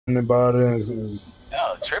anybody is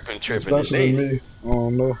Oh, tripping especially indeed. me. I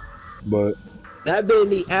don't know, but that been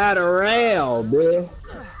the Adderall, bitch.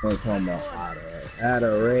 I'm talking about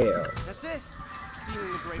Adderall. That's it.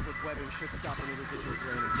 Sealing the grave with webbing should stop any residual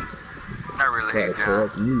drainage. I really hate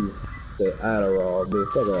Fuck John. you. Say Adderall,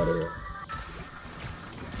 bitch. Fuck out of here.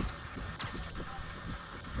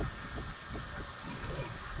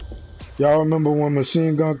 y'all remember when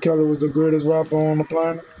Machine Gun Kelly was the greatest rapper on the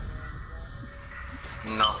planet?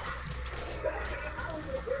 No.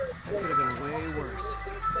 That could have been way worse.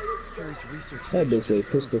 Harry's research. That bitch say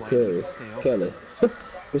Pistol Carry Kelly.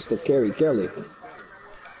 Pistol Carry Kelly.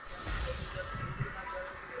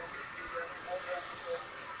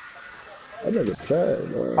 That nigga tried,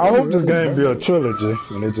 man. I hope this game be a trilogy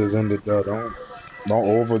and it just ended there. Don't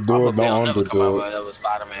overdo it, don't underdo it.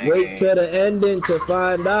 Spiderman Wait game. till the ending to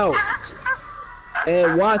find out.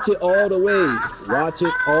 And watch it all the way. Watch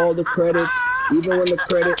it, all the credits. Even when the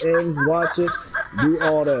credit ends, watch it. Do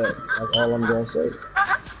all that. That's all I'm gonna say.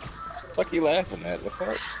 Fuck you laughing at? The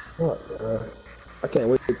fuck? What? I can't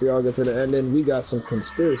wait till y'all get to the ending. We got some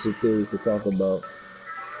conspiracy theories to talk about.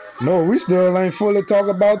 No, we still ain't fully talk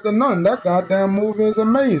about the Nun. That goddamn movie is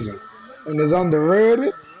amazing. And it's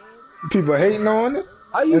underrated. People hating on it.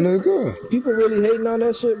 And it's good. People really hating on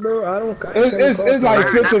that shit, bro. It's like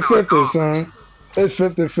 50-50, son. It's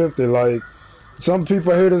 50-50. Like, some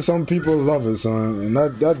people hate it, some people love it, son. And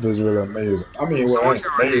that bit's really amazing. I mean, So well, what's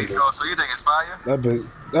your rating? amazing. So you think it's fire? That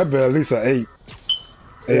bit at least an 8.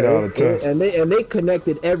 8 out of 10. And they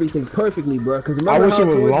connected everything perfectly, bro. Cause I wish it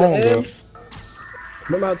was longer.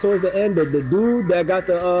 Remember how towards the end, the dude that got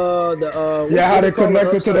the yeah, how they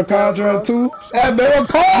connected to the Conjuring 2? That bit was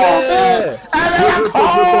cold, man.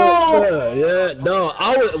 Yeah, no,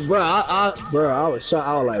 I was, bro, I was shocked.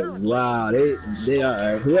 I was like, wow, they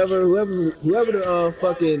are whoever the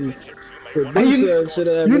fucking producer should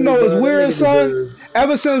have. You know, it's weird, son.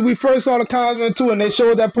 Ever since we first saw the Conjuring 2 and they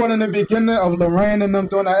showed that part in the beginning of Lorraine and them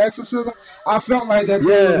doing that exorcism, I felt like that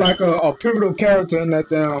was like a pivotal character in that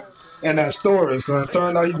that story. So it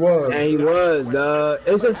turned out he was. And he was,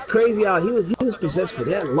 it's just crazy how he was possessed for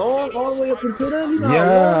that long, all the way up until then. You know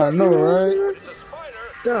yeah, I know, right?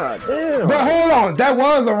 God damn. But hold on, that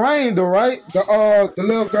was Lorraine, though, right? The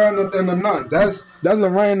little girl and the nun. That's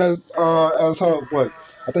Lorraine as her what?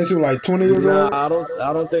 I think she was like 20 years old. I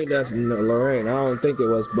don't think that's Lorraine. I don't think it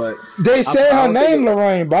was, but they said her name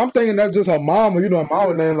Lorraine, but I'm thinking that's just her mama. You know, her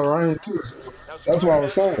mama named Lorraine too. That's what I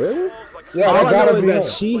was saying. Really? Yeah, all that I know gotta is be that her.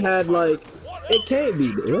 she had like, it can't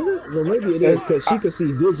be. Well, maybe it is because she could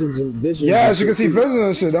see visions and visions. Yeah, she could see visions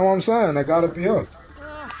and shit. That's what I'm saying. That gotta be her.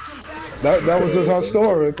 That was just her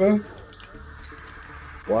story, man.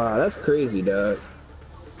 Wow, that's crazy, dog.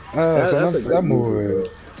 That's that movie.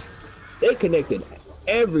 They connected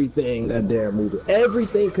everything. That damn movie.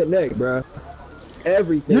 Everything connect, bro.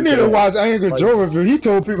 Everything. You need to watch Angry Joe review. He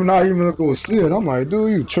told people not even to go see it. I'm like,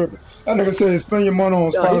 dude, you tripping. That nigga said spend your money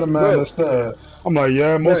on Spiderman instead. I'm like,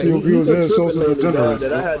 yeah, most of your views is social degenerate.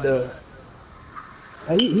 I had to.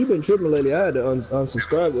 He been tripping lately. I had to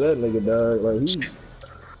unsubscribe to that nigga, dog. Like he.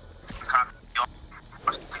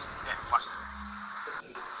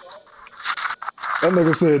 That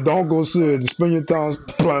nigga said, don't go see it. Just spend your time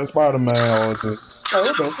playing Spider-Man all day. Like,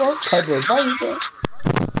 what the fuck type of advice, bro?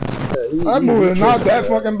 That movie is not that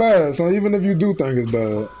fucking bad, so even if you do think it's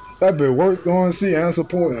bad, that bit worth going to see and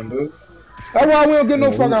supporting, dude. That's why we don't get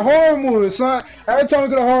no fucking horror movies, son. Every time we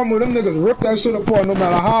get a horror movie, them niggas rip that shit apart no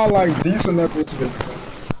matter how, like, decent that bitch is.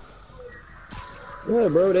 Yeah,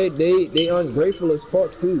 bro, they ungrateful as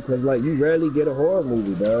fuck, too, because, like, you rarely get a horror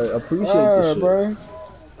movie, dog. Appreciate the shit. Bro.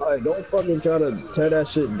 Like, don't fucking try to tear that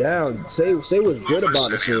shit down. Say what's good about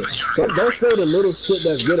the shit. Don't say the little shit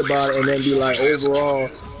that's good about it and then be like, overall,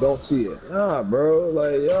 don't see it. Nah, bro.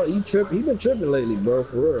 Like, yo, he been tripping lately, bro,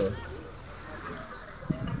 for real.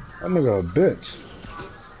 That nigga a bitch.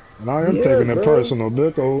 And I am taking it personal,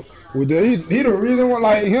 because he the reason why,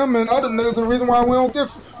 like, him and other niggas, the reason why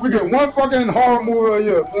we get one fucking horror movie a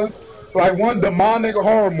year, man. Like, one demonic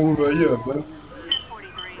horror movie a year, man.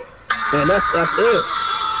 And that's it.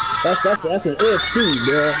 That's an if too,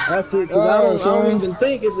 bro. That's it. Cause I don't even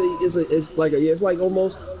think it's like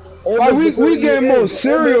almost. Like we get more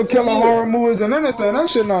serial killer horror movies than anything. That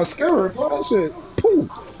shit not scary, bro. That shit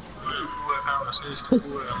poof.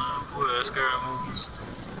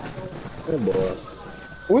 Oh boy.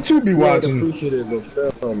 What you be watching? Appreciative of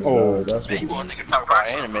films, oh, that's what you want to talk about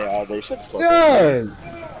anime all day. Shut the fuck up. Yeah.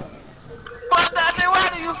 But that's it.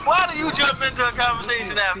 do you jump into a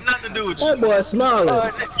conversation that have nothing to do with you? That boy smiling.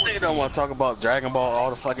 Nigga don't want to talk about Dragon Ball all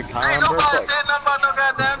the fucking time. Ain't nobody said nothing about no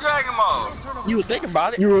goddamn Dragon Ball. You were thinking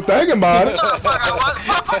about it. You were thinking about it.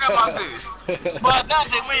 Fuck out my face. But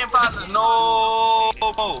Dante, we ain't partners no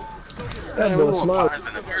more. That boy smiling.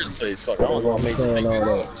 In the first place, fuck. I don't want to make you think we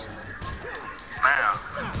was. Man.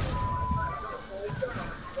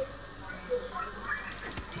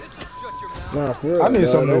 Nah, for real, I need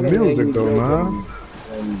some new music though, man.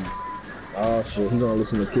 Oh shit, he gonna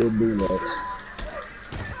listen to Kid Boo next.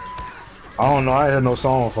 I don't know, I ain't heard no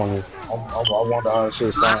song from him. I wonder how that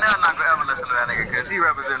shit sound. I'm not gonna ever listen to that nigga, cause he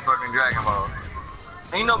represents fucking Dragon Ball.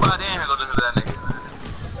 Ain't nobody in here gonna listen to that nigga.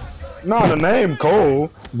 Nah, the name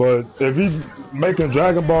cool, but if he making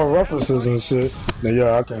Dragon Ball references and shit, then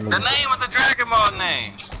yeah, I can't. The name of the Dragon Ball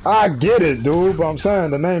name. I get it, dude, but I'm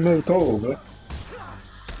saying the name is cool, man.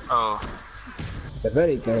 Oh. If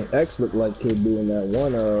anything, X looked like Kid Boo in that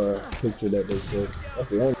one picture that they took. That's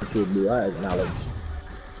the only Kid Boo I acknowledge.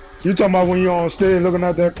 You talking about when you on stage looking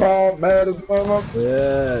at that crowd, mad as a motherfucker?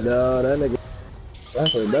 Yeah, dawg, that nigga.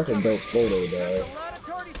 That's a dope photo, dog.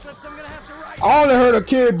 I only heard of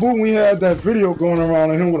Kid Boo when we had that video going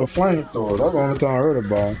around of him with a flamethrower. That's the only time I heard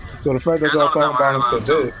about him. So the fact that y'all talking about him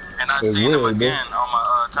today, and I seen him again on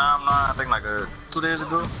my timeline, I think like 2 days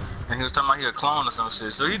ago. And he was talking about he a clone or some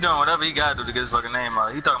shit. So he doing whatever he gotta do to get his fucking name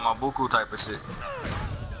out. He talking about Buku type of shit.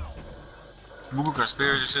 Buku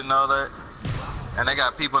conspiracy shit and all that. And they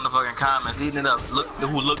got people in the fucking comments eating it up,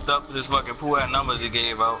 who looked up his fucking poor ass numbers he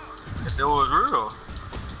gave out and said it was real.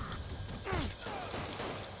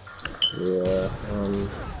 Yeah,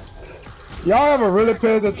 y'all ever really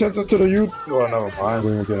paid attention to the youth? Well, no, I ain't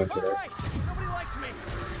gonna get into that.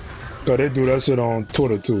 So they do that shit on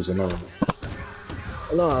Twitter too, so no.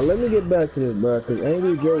 Nah, let me get back to this, bro, cause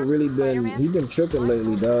Angry Joe really been tripping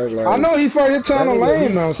lately, dog. Like, I know he fucking channel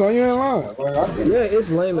lame now, so you ain't lying. Like, yeah, it's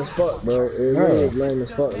lame as fuck, bro. It really is lame as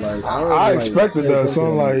fuck. Like, I expected that.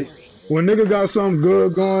 Something like when nigga got something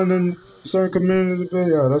good going in certain communities,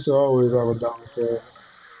 yeah, that should always have a downfall.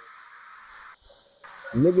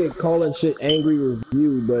 Nigga calling shit angry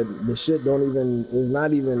review, but the shit is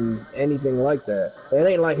not even anything like that. It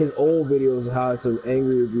ain't like his old videos of how it's an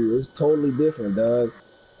angry review. It's totally different, dog.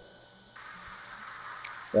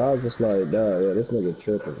 I was just like, dog, yeah, this nigga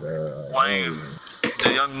tripping, dog. Wayne,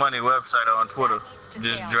 the Young Money website on Twitter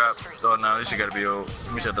just dropped. Oh no, this shit gotta be old.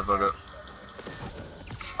 Let me shut the fuck up.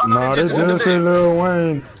 Oh, no, this just say Lil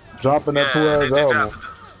Wayne dropping that cool ass album.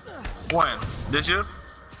 When? This year?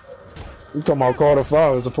 You talking about Carter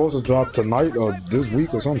 5? It's supposed to drop tonight or this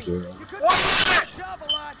week or something.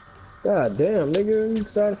 God damn, nigga, you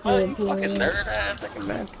excited for you fucking nerd ass nigga,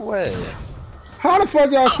 man. What? How the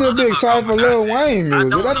fuck y'all still be excited for Lil Wayne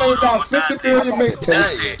music? That nigga got 50 billion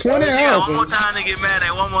mixtapes, 20 albums. One more time to get mad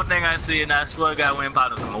at one more thing I see, and I swear to God, we ain't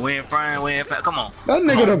part of them. We ain't friends, we ain't fat. Come on. That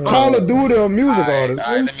nigga the Call of Duty of music artist.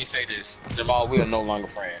 Alright, let me say this. Jamal, we are no longer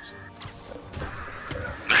friends.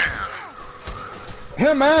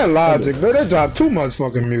 Him and Logic, man, they drop too much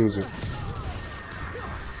fucking music.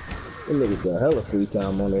 Them niggas got hella free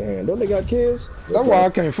time on their hand. Don't they got kids? That's why I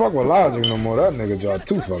can't fuck with Logic no more. That nigga dropped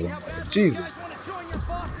too fucking much. Jesus.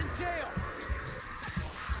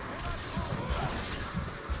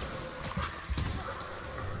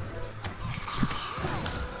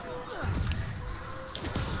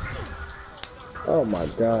 Oh my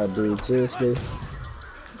god, dude, seriously?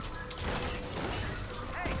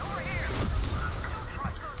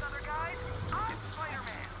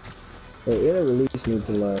 Hey, any release needs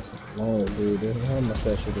to last long, dude. How much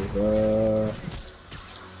that shit is?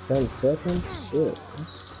 10 seconds? Shit.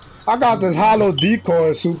 I got this hollow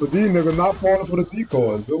decoy suit, but these niggas not falling for the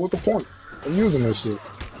decoys. But what's the point? I'm using this shit.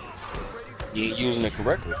 You ain't using it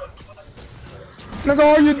correctly. Nigga,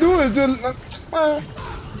 all you do is just...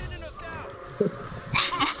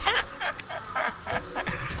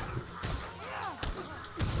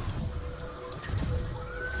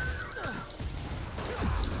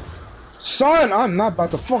 Son, I'm not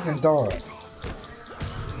about to fucking die.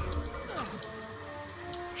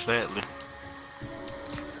 Sadly.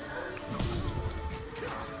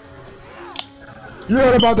 You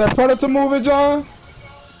heard about that Predator movie, John?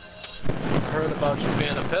 I heard about you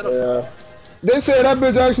being a pedophile. Yeah. They say that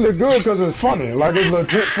bitch actually good because it's funny. Like, it's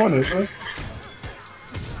legit funny, man.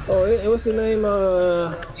 Oh, what's the name?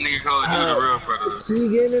 Nigga called you the real Predator.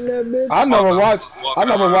 Keegan in that bitch? I never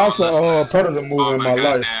watched a Predator movie in my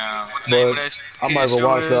life. But I might go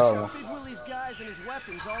watch that one.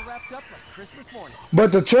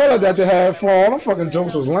 But the trailer that they had for all them fucking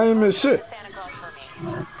jokes was lame as shit.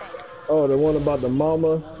 Oh, the one about the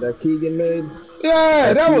mama that Keegan made?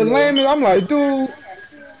 Yeah, that was lame. I'm like, dude,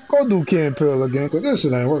 Go do Key and Peele again, cause this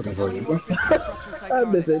shit ain't working for you, bro. That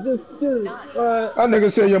bitch said, That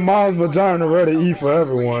nigga said your mom's vagina ready to eat for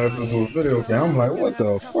everyone if this was a video game. I'm like, what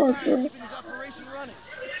the fuck, bro?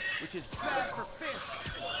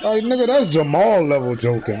 Like, nigga, that's Jamal level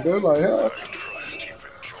joking, bro. Like, hell.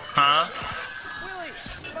 Huh? Willie,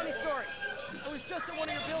 funny story. I was just at one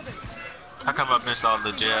of your buildings. How come I missed all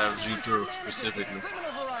the jabs you threw specifically?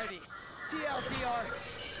 Criminal variety. TLDR.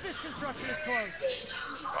 This construction is closed.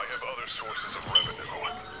 I have other sources of revenue,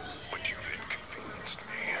 but you've inconvenienced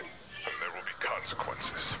me, and there will be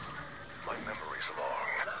consequences. My memory's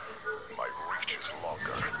long. My reach is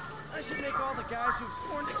longer. I should make all the guys who've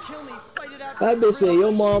sworn to kill me fight it out. that bitch said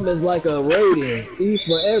your mom is like a rating. E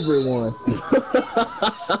for everyone.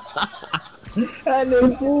 That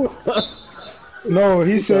nigga fool. No,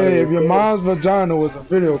 he said if your mom's vagina was a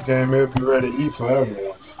video game, it'd be ready to eat for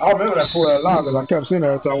everyone. I remember that for that line because I kept seeing it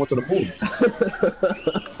every time I went to the movie.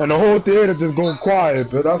 And the whole theater just going quiet,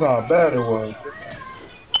 but that's how bad it was.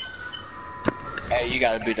 Hey, you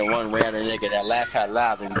gotta be the one random nigga that laugh out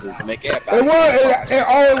loud and just make everybody. It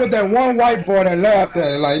always was that one white boy that laughed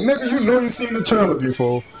at it. Like, nigga, you know you seen the trailer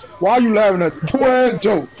before. Why you laughing at the poor ass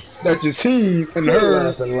joke that you seen and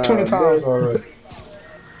heard 20 times already?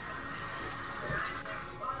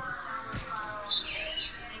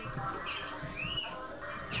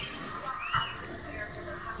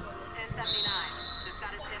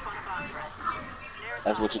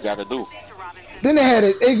 That's what you gotta do. Then they had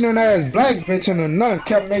an ignorant ass black bitch and a nun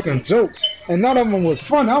kept making jokes, and none of them was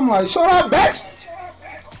funny. I'm like, shut up, bitch!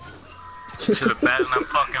 Should have batted them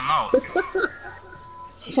fucking mouth.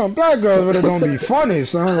 Some black girls really don't be funny,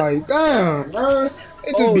 son. Like, damn, bro.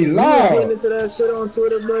 It just be You loud. getting into that shit on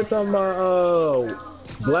Twitter, bro? Talking about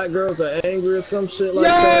black girls are angry or some shit like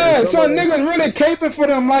that. Yeah, son, niggas really caping for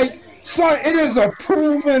them. Like, son, it is a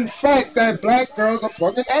proven fact that black girls are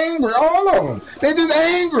fucking angry. All of them. They just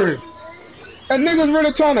angry. And niggas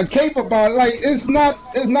really trying to cape about it. Like, it's not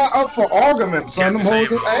up for argument, son. Them hoes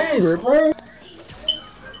just angry, bro.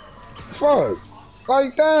 Fuck.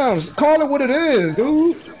 Like, damn, call it what it is,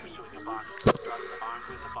 dude.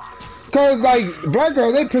 Cause, like, black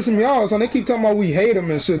girls, they pissing me off, so they keep talking about we hate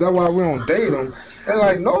them and shit. That's why we don't date them. And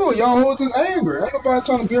like, no, y'all hoes just angry. Ain't nobody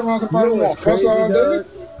trying to be around somebody who want fuss all day.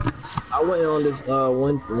 I went on this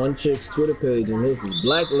one chick's Twitter page, and there's this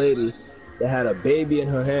black lady that had a baby in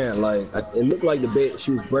her hand. Like, it looked like the baby,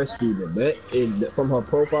 she was breastfeeding. But from her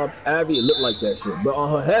profile, Abby, it looked like that shit. But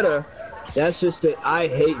on her header, that's just that I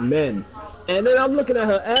hate men. And then I'm looking at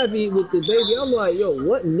her Abby with the baby. I'm like, yo,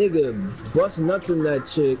 what nigga bust nuts in that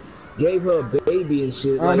chick, gave her a baby and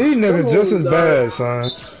shit. Like, these niggas just as bad, son.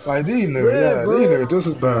 Like, these niggas, these niggas just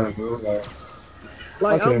as bad, dude.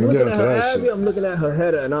 Like I'm looking at her Abby, I'm looking at her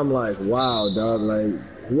header, and I'm like, wow, dog. Like,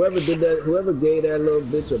 whoever did that, whoever gave that little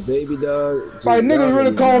bitch a baby, dog. Like, niggas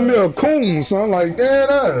really called me a coon, son. Like, dead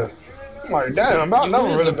ass. I'm like, damn, I never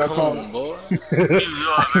really been called. Boy. You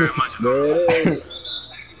are very much a There it is.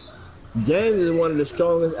 James is one of the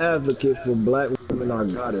strongest advocates for black women are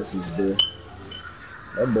goddesses, dude.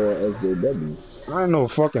 That boy SJW. I ain't no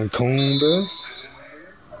fucking coon, dude.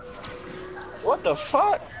 What the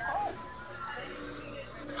fuck?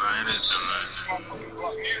 I ain't too much.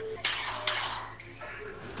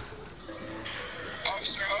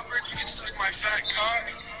 Officer Hubbard, you can suck my fat cock.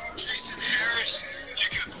 Jason Harris, you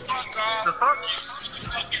can fuck off. The fuck? You suck the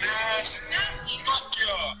fucking ass. Fuck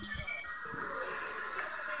y'all.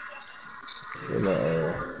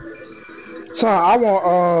 Son, I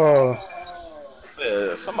want,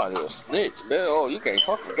 Somebody will snitch, man. Oh, you can't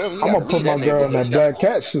fuck with them. I'm gonna put my girl in that black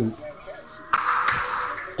cat suit.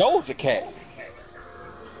 Doja Cat.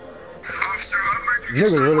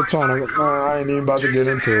 Niggas really trying to, I ain't even about to get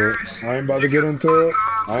into it. I ain't about to get into it.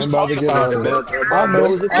 I know,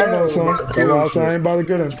 son. That's why I say I ain't about to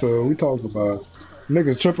get into it. We talked about it.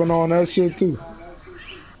 Niggas tripping on that shit too.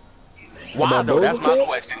 Why though? That's my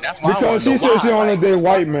question. That's why. Because she said she only date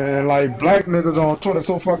white men. Like, black niggas on Twitter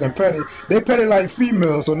so fucking petty. They petty like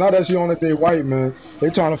females, so now that she only date white men, they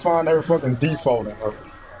trying to find every fucking default in her.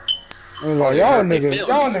 And like, y'all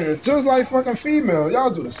niggas just like fucking females.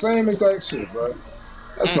 Y'all do the same exact shit, bro.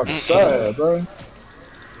 That's fucking sad, bro.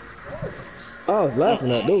 I was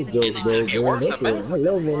laughing at those jokes, bro.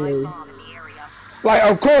 Like,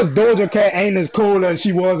 of course, Doja Cat ain't as cool as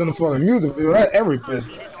she was in the fucking music video. That's every bitch.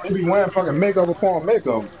 They be wearing fucking makeup upon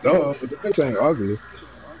makeup. Duh, but the bitch ain't ugly.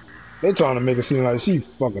 They trying to make it seem like she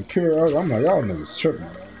fucking pure ugly. I'm like, y'all niggas tripping,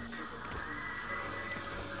 man.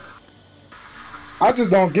 I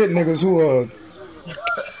just don't get niggas who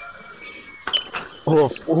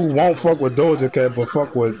won't fuck with Doja Cat but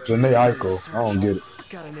fuck with Janae Aiko. I don't get it.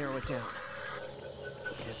 Gotta narrow it down.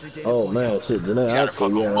 Oh man, shit, You gotta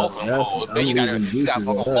fuck on both of them hoes, man. You gotta fuck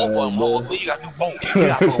on both of them hoes, but you gotta do both. You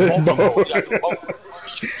gotta fuck on both of them hoes. You gotta do both.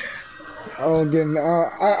 I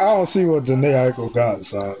don't see what Janae Aiko got,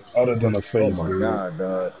 son, other than a face, oh my dude. god,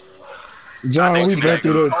 dog. John, we've been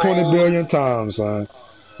through this 20 billion times, son.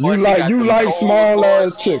 You Boy, like small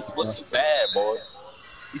ass chicks. Pussy bad, boy.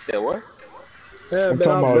 You said what? Yeah, I'm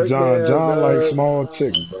talking about John. John like small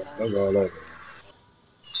chicks, bro. That's all that is.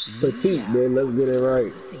 Petite, man. Let's get it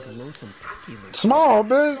right. Small,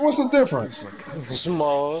 bitch. What's the difference?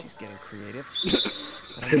 Small. She's getting creative.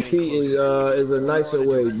 Petite is a nicer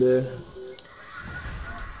way, man.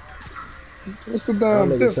 What's the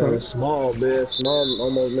damn difference? Small, man. Small,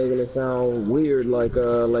 almost making it sound weird, like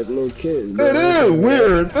little kids. It is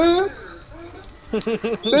weird, man.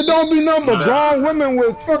 There don't be nothing but grown women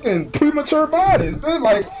with fucking premature bodies, man.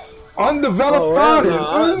 Like undeveloped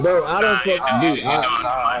bodies. Bro, I don't fuck. Dude, I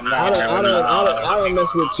don't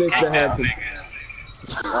mess with chicks that have.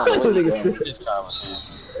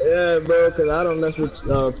 Yeah, bro, cause I don't mess with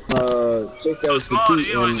chicks that are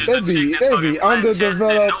petite. They be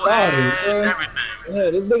underdeveloped bodies. Yeah,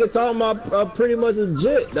 this nigga talking about pretty much a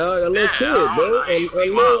jit, dog, a little kid, bro, a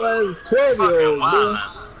little 12-year-old, bro.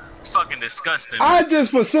 It's fucking disgusting. I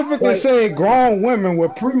just specifically say grown women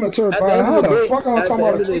with premature bodies. How the fuck am I talking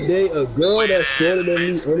about? At the end of the day, a girl that's shorter than me,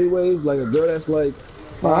 anyways, like a girl that's like.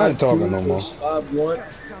 I ain't talking no more.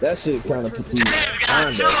 5'1", that shit kind of petite. You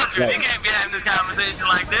can't be having this conversation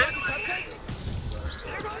like this.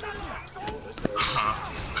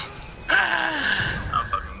 I'm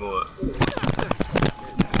fucking bored.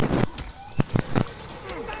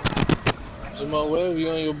 Jamal, whatever you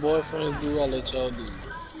and your boyfriends do, I'll let y'all do.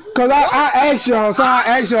 Cause I asked y'all, so I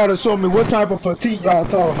asked y'all to show me what type of petite y'all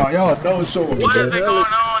talking about. Y'all don't show me. What is going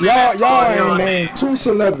on? Y'all ain't named 2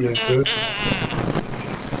 celebrities, dude.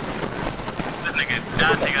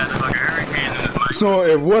 So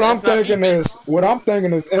if what I'm thinking is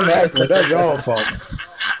inaccurate, that's y'all fault.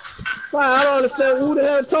 I don't understand who the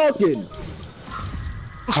hell talking.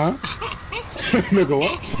 Huh? Nigga,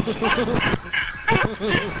 what?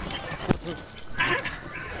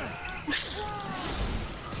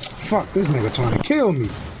 Fuck, this nigga trying to kill me.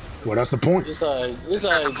 Well, that's the point. It's alright,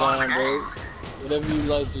 John, bro. Whatever you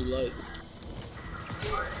like, you like.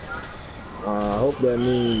 I hope that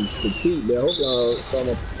means petite, man. I hope y'all talking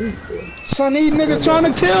about petite, bro. Son, these niggas trying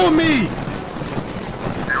to kill me!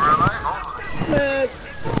 Man,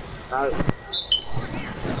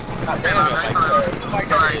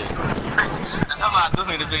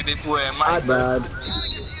 I died.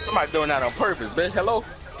 Somebody doing that on purpose, bitch. Hello?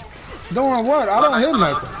 Doing what? I don't hear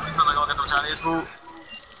nothing.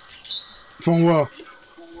 From what?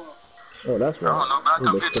 Oh, that's right.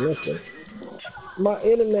 My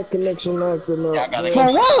internet connection not enough. From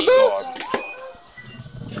what, bitch?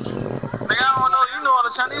 Nigga, I don't know. You know all the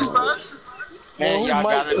Chinese spots. Man, y'all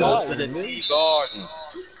gotta go to the tea garden.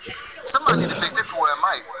 Somebody need to fix that for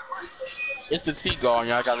Mike. It's the tea garden.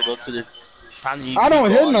 Y'all gotta go to the Chinese. I don't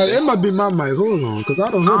hear nothing. It might be my mic. Hold on, cause I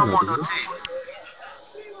don't hear nothing. No tea.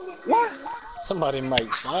 What? Somebody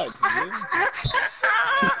might slide you,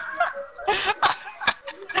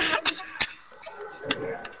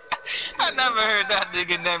 I never heard that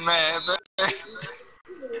nigga that mad, bro.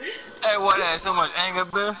 Hey, what had so much anger,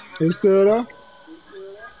 bro? You still there?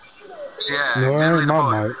 Yeah. No, it ain't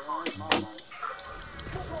my mic.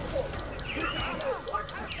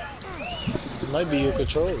 It might be your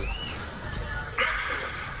controller.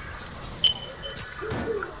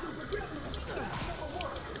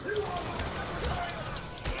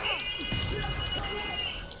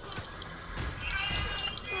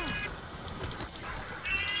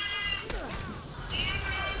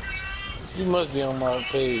 You must be on my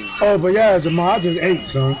page. Oh, but yeah, Jamal, I just ate,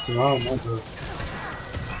 son. So I don't know.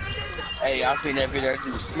 Hey, I seen that video of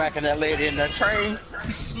you smacking that lady in the train.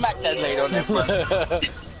 He smacked that lady on that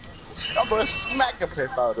bus. I'm gonna smack the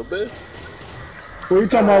piss out of her, bitch. What you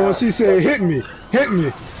talking about when she said, hit me, hit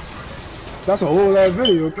me? That's a whole ass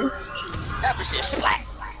video, dude. That bitch is splat.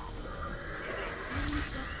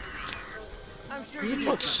 I'm sure You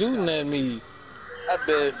fuck shooting at me. That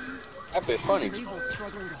bit funny.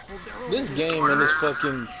 This game and this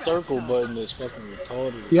fucking circle button is fucking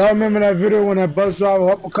retarded. Y'all remember that video when that bus driver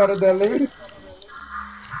uppercutted that lady?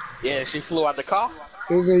 Yeah, she flew out the car.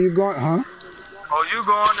 They say you going, huh? Oh, you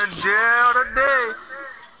going to jail today?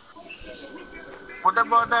 What that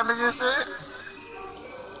boy down there just said?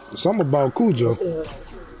 Something about Cujo.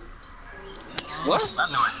 What? I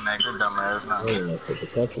know it's not good, dumbass. Now.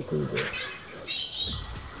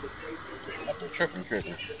 Tripping.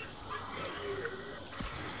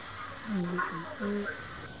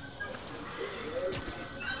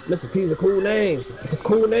 Mr. T's a cool name. It's a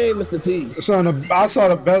cool name, Mr. T. Son, I saw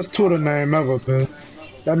the best Twitter name ever, man.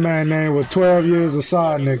 That man name was 12 years a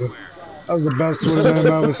side nigga. That was the best Twitter name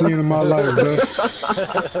I've ever seen in my life, man.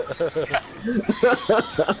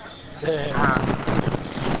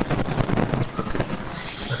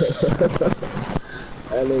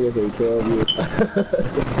 That nigga say 12 years.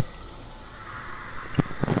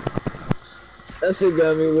 That shit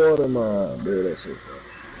got me waterline, dude. That shit.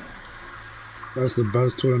 That's the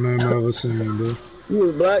best Twitter name I've ever seen, dude. He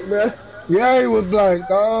was black, bro? Yeah, he was black,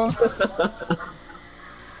 dog.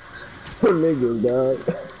 Niggas, dog.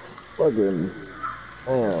 Fucking.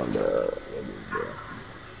 Oh, dog.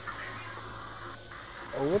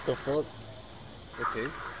 Oh, what the fuck? Okay.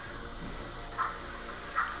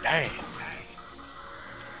 Damn.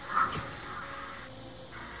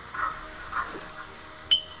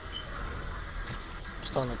 I'm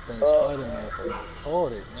starting to think Spider-Man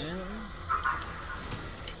retarded, man.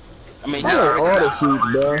 I mean, I like all the suits,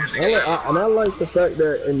 bro. And I like the fact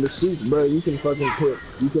that in the suits, bro, you can fucking put,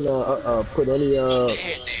 put any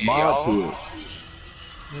mod to it.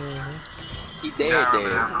 He dead.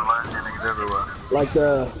 Like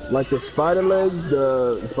the spider legs,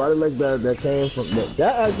 the spider legs that came from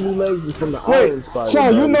that actually legs is from the Iron Spider. So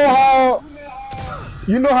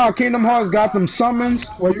you know how Kingdom Hearts got them summons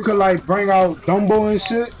where you could like bring out Dumbo and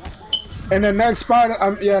shit. And the next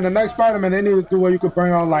Spider-Man, they need to do where you could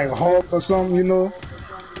bring out like Hulk or something, you know.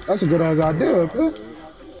 That's a good ass idea, man.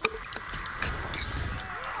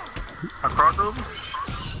 A crossover?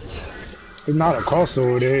 It's not a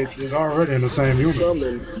crossover, it's already in the same universe.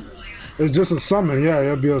 Summon. It's just a summon, yeah,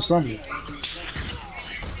 it'll be a summon.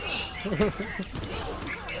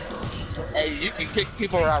 Hey, you can kick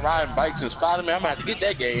people around riding bikes and Spider-Man. I'm gonna have to get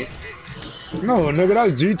that game. No, nigga,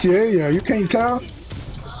 that's GTA, yeah, you can't tell.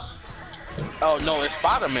 Oh no, it's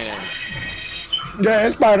Spider-Man. Yeah,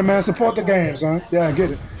 it's Spider-Man, support the game, son. Yeah, I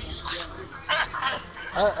get it.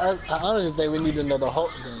 I honestly think we need another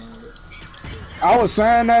Hulk game. I was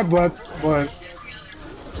saying that, but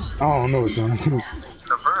I don't know, son.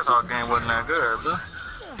 The first Hulk game wasn't that good, huh?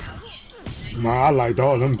 Nah, I liked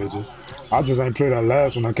all them bitches. I just ain't played that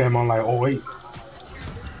last one that came on like 08.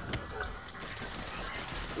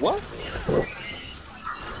 What?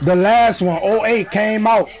 The last one, 08, came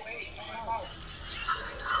out.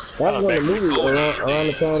 That's when the movie around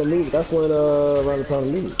the time of the movie. That's when around the time of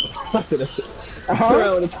the movie. I said that.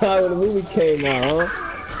 Around the time when the movie came out, huh?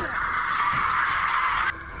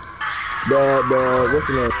 The what's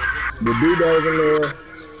his name? The dude that was in there.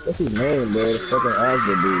 What's his name, bro? The fucking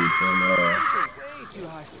Asda dude from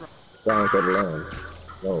Silence of the Lambs.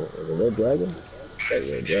 No, is it Red Dragon? That's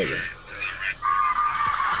Red Dragon.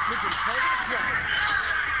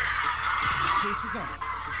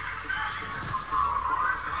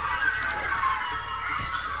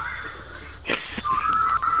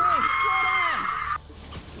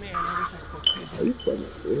 Are you fucking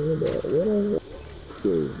kidding me, bro?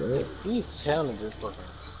 Whatever. These challenges fucking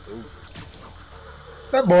stupid.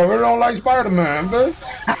 That boy really don't like Spider-Man, man.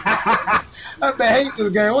 I hate this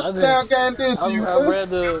game. What the damn game did to you, I read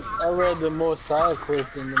the more side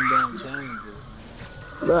quests than them damn challenges.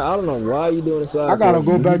 Bro, I don't know why you doing the side. I gotta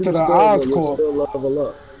go back to the Oscorp. Still level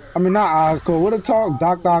up. I mean, not Oscorp. What it talk?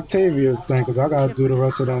 Dr. Octavius thing, because I gotta do the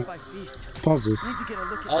rest of them puzzles.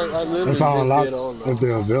 I literally If I just unlock, did all of if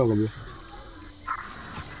they're available.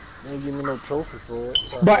 They ain't give me no trophy for it.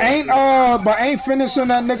 So But ain't finishing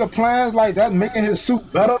that nigga plans like that making his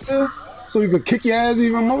suit better, dude? So he could kick your ass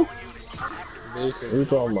even more? basically. You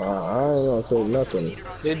talking about? I ain't gonna say nothing.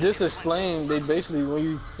 They just explain. They basically, when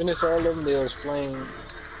you finish all of them, they'll explain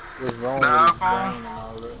what's wrong The with his iPhone? brain and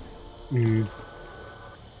all that. Mm.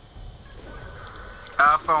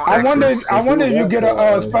 iPhone I wonder if you get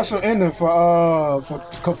a special ending for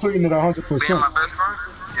completing it 100%. Being my best friend?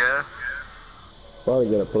 Yeah. Probably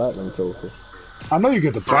get a platinum trophy. I know you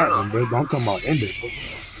get the platinum, but I'm talking about ending.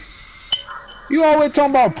 You always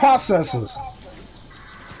talking about processors.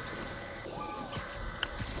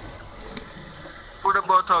 Who that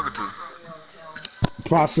boy talking to?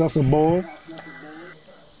 Processor boy.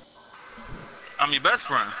 I'm your best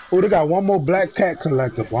friend. Oh, they got one more black cat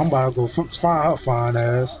collectible. I'm about to go find her fine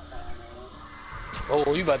ass.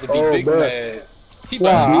 Oh, you about to be big bro. mad. He Wow,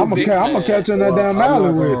 about I'm to be gonna big catch her in mad. that damn I'm not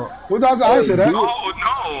alleyway. gonna- What else I say that? Oh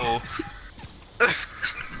no! As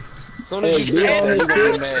soon as you Hey, finish that, be you on gonna be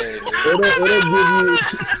his mad.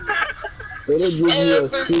 It'll give you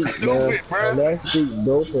a suit, stupid, man. bro. And that suit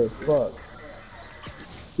dope as fuck.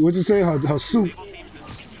 What'd you say? Her suit.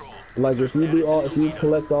 Like if you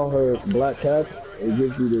collect all her black cats, it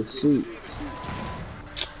gives you this suit.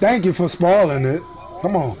 Thank you for spoiling it.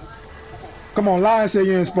 Come on. Come on, lie and say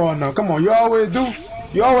you ain't spoiled now. Come on, you always do.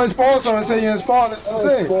 You always spoil something and say you ain't spoiled it.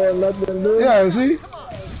 Say spoil nothing, dude. yeah, see?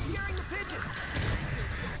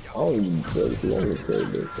 I don't even care what you want me to say,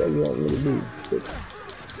 but what you want me to do?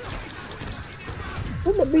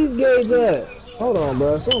 Where my beast gauge at? Hold on,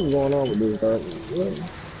 bro. Something's going on with this, dog.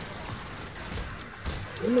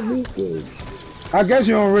 Where my beast gauge? I guess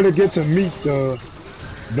you don't really get to meet the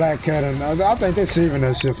Black Cat, and I think they're saving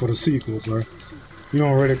that shit for the sequel, bro. You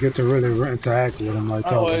don't really get to really interact with him like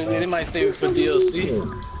talking about. They might save it for DLC.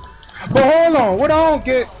 But hold on, what I don't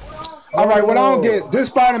get. All right, what I don't get. This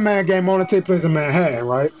Spider-Man game only take place in Manhattan,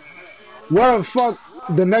 right? Where the fuck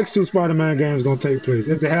the next two Spider-Man games gonna take place?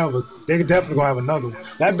 If they have a, they definitely gonna have another one.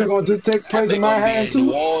 That big gonna just take place in Manhattan too.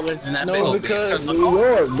 New Orleans and that No, because New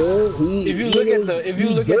York, dude. if you look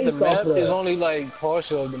at the map, it's only like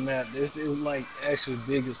partial of the map. This is like actually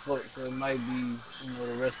big as fuck, so it might be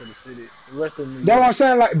the rest of the city, the rest of New York. That's what I'm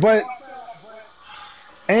saying, like, but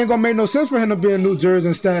ain't gonna make no sense for him to be in New Jersey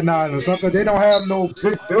and Staten Island or something. They don't have no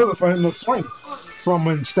big building for him to swing from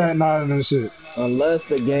in Staten Island and shit. Unless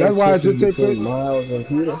the game that's why it just take place. Miles and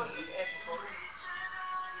Peter.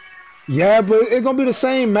 Yeah, but it's gonna be the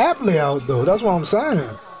same map layout though. That's what I'm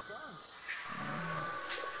saying.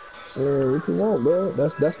 What you want, bro?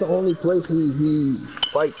 That's the only place he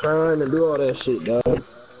fight crime and do all that shit, dog.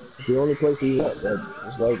 It's the only place he at.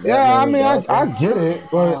 It's like yeah, I mean, I get it,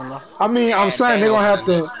 but I mean, I'm saying they're gonna have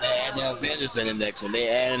to. They add the Avengers in the next one. They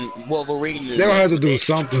add Wolverine. They're gonna have to do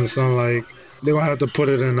something like they're gonna have to put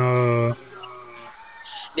it in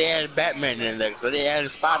They added Batman in the next one. They added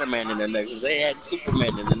Spiderman in the next one. They added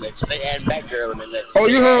Superman in the next one. They added Batgirl in the next one. Oh,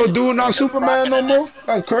 you heard dude not Superman no more?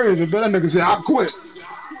 That's crazy. But that nigga said I quit.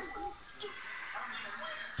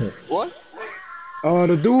 What?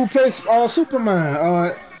 The dude plays Superman.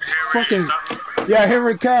 Fucking yeah,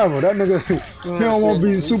 Henry Cavill. That nigga he don't want to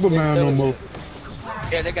be Superman no more.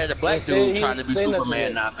 Yeah, they got the black dude trying to be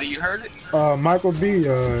Superman now. But you heard it? Michael B.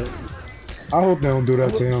 I hope they don't do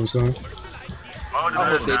that to him, son.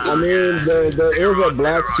 I mean, there is a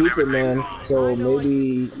black Superman, so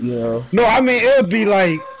maybe, you know. No, I mean, it'll be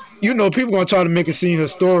like, people gonna try to make it seem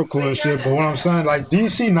historical and shit, but what I'm saying, like,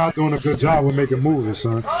 DC not doing a good job with making movies,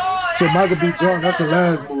 son. So Michael B. Jordan, that's the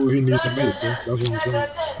last movie he needs to make, bro. That's what I'm saying.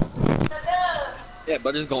 Yeah,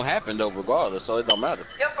 but it's gonna happen though, regardless, so it don't matter.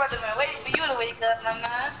 Your brother been waiting for you to wake up,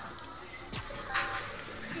 man.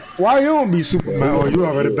 Why you don't be Superman? Or you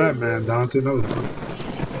already Batman, Dante? No.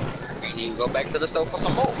 Ain't even go back to the store for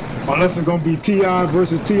some more. Unless it's gonna be T.I.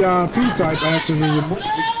 versus T.I.P. type action in your movie.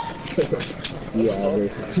 T.I.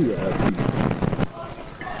 versus T.I.P.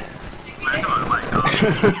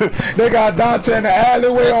 They got Dante in the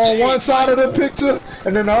alleyway on one side of the picture,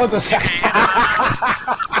 and then the other side.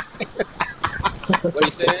 What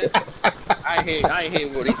he said? I ain't hear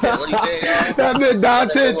what he said. What he said, y'all? That bitch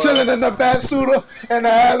Dante chilling in the bat suit in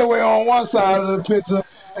the alleyway on one side of the picture.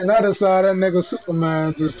 And the other side, that nigga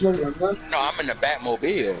Superman just floating, man. No, I'm in the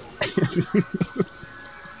Batmobile.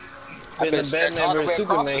 In the Batman vs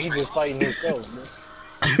Superman, he just fighting himself,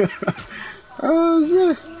 man. Oh,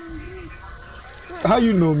 shit. How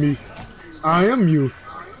you know me? I am you.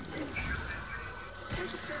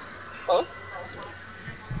 Huh?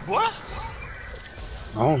 What?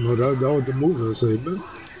 I don't know, that was the movie I said, man.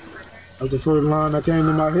 That's the first line that came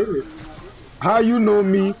to my head. How you know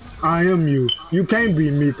me? I am you. You can't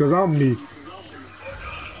be me because I'm me.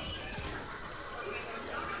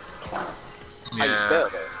 How you spell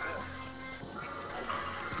that?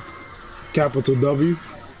 Capital W.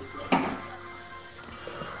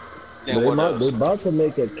 They about to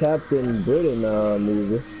make a Captain Britain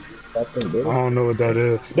movie. Captain Britain. I don't know what that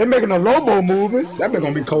is. They're making a Lobo movie. That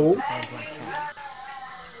gonna be cold.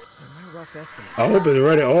 I hope it's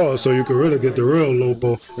ready all so you can really get the real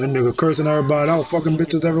Lobo. That nigga cursing everybody out, fucking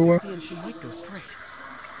bitches everywhere.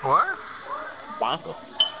 What? Bonka.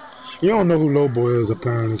 You don't know who Lobo is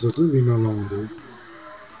apparently, so just leave me alone, dude.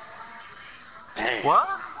 Dang. What?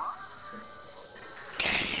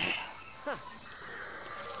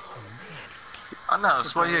 I know, I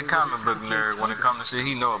swear he a comic book nerd when it comes to shit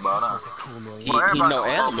he know about, huh? He know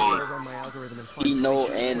anime. He know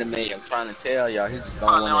anime. I'm trying to tell y'all. He just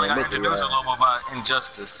don't want to admit to it. Introduce a Lobo about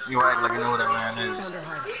Injustice. You act like you know who that man is.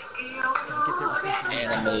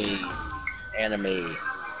 Anime.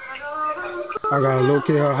 I gotta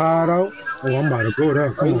locate her hideout. Oh, I'm about to go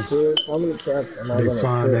there. Come on. Big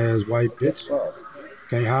fine ass white bitch.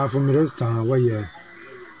 Can't hide from me this time. Where you at?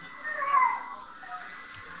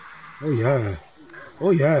 Oh yeah. Oh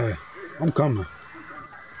yeah. I'm coming.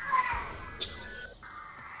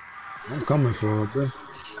 I'm coming for her, bro.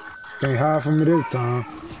 Can't hide from me this time.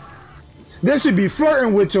 They should be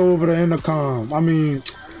flirting with you over the intercom. I mean,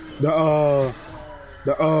 the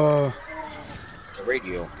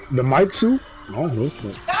radio. The mic suit? I don't know.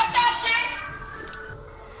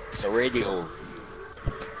 It's a radio.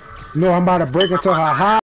 No, I'm about to break into her house.